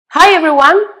Hi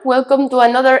everyone, welcome to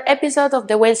another episode of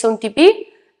the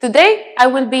WHALEZONE.TV. Today I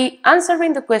will be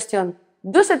answering the question,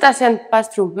 do cetaceans pass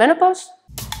through menopause?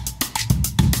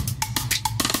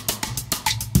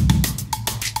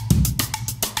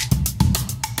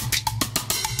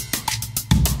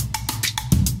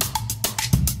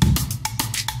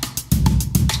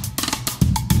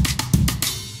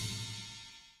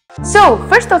 So,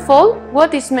 first of all,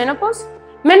 what is menopause?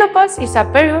 Menopause is a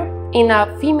period in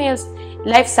a female's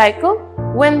life cycle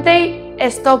when they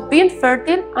stop being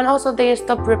fertile and also they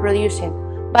stop reproducing.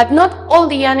 But not all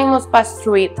the animals pass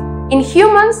through it. In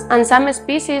humans and some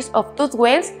species of toothed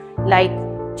whales like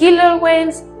killer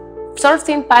whales,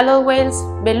 surfing paddle whales,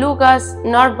 belugas,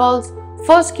 narwhals,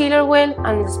 false killer whale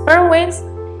and sperm whales,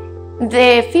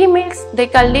 the females they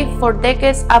can live for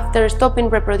decades after stopping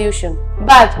reproduction.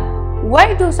 But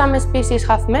why do some species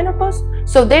have menopause?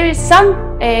 So there is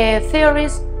some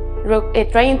theories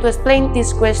trying to explain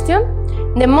this question.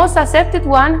 The most accepted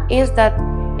one is that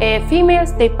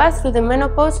females they pass through the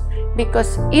menopause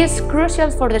because it's crucial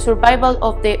for the survival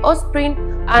of the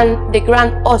offspring and the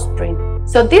grand offspring.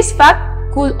 So this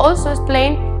fact could also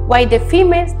explain why the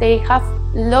females they have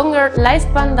longer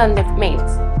lifespan than the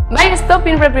males. By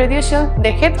stopping reproduction, the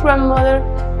head grandmother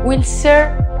will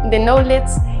share the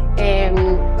knowledge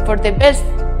for the best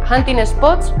hunting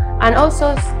spots, and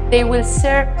also they will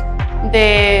share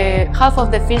the half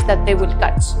of the fish that they will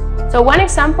catch. So one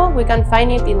example, we can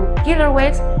find it in killer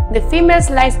whales. The female's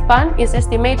lifespan is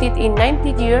estimated in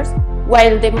 90 years,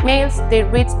 while the males they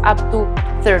reach up to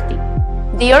 30.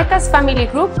 The Orcas family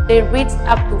group they reach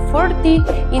up to 40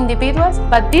 individuals,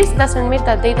 but this doesn't mean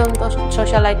that they don't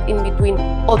socialize in between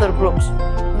other groups.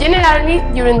 Generally,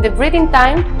 during the breeding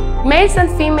time, males and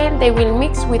females they will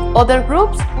mix with other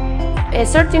groups,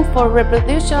 searching for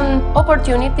reproduction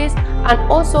opportunities and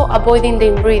also avoiding the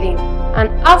inbreeding. And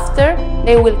after,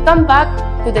 they will come back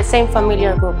to the same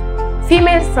familiar group.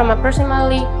 Females from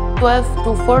approximately 12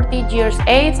 to 40 years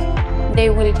age, they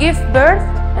will give birth,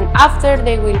 and after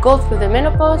they will go through the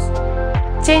menopause,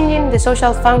 changing the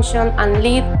social function and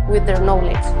lead with their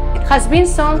knowledge. It has been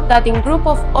shown that in group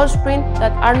of offspring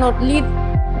that are not led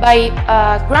by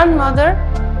a grandmother,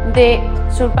 the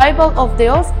survival of the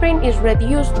offspring is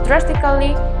reduced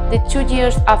drastically the 2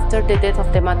 years after the death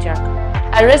of the matriarch.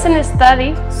 A recent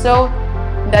study showed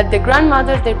that the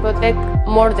grandmothers they protect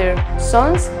more their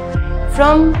sons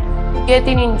from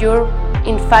getting injured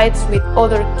in fights with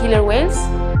other killer whales,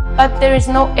 but there is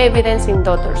no evidence in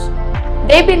daughters.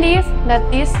 They believe that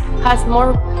this has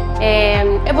more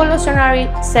evolutionary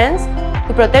sense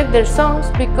to protect their sons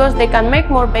because they can make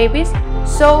more babies,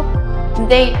 so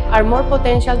they are more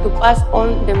potential to pass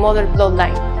on the mother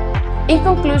bloodline. In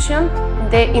conclusion,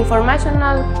 the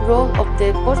informational role of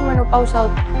the postmenopausal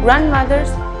grandmothers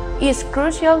is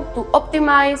crucial to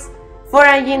optimize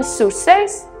foraging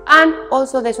success and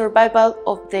also the survival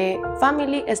of the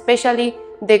family, especially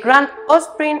the grand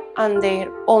offspring and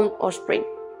their own offspring.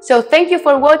 So thank you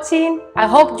for watching. I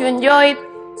hope you enjoyed.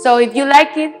 So if you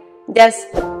like it, just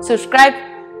subscribe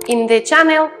in the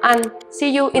channel and see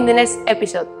you in the next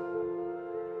episode.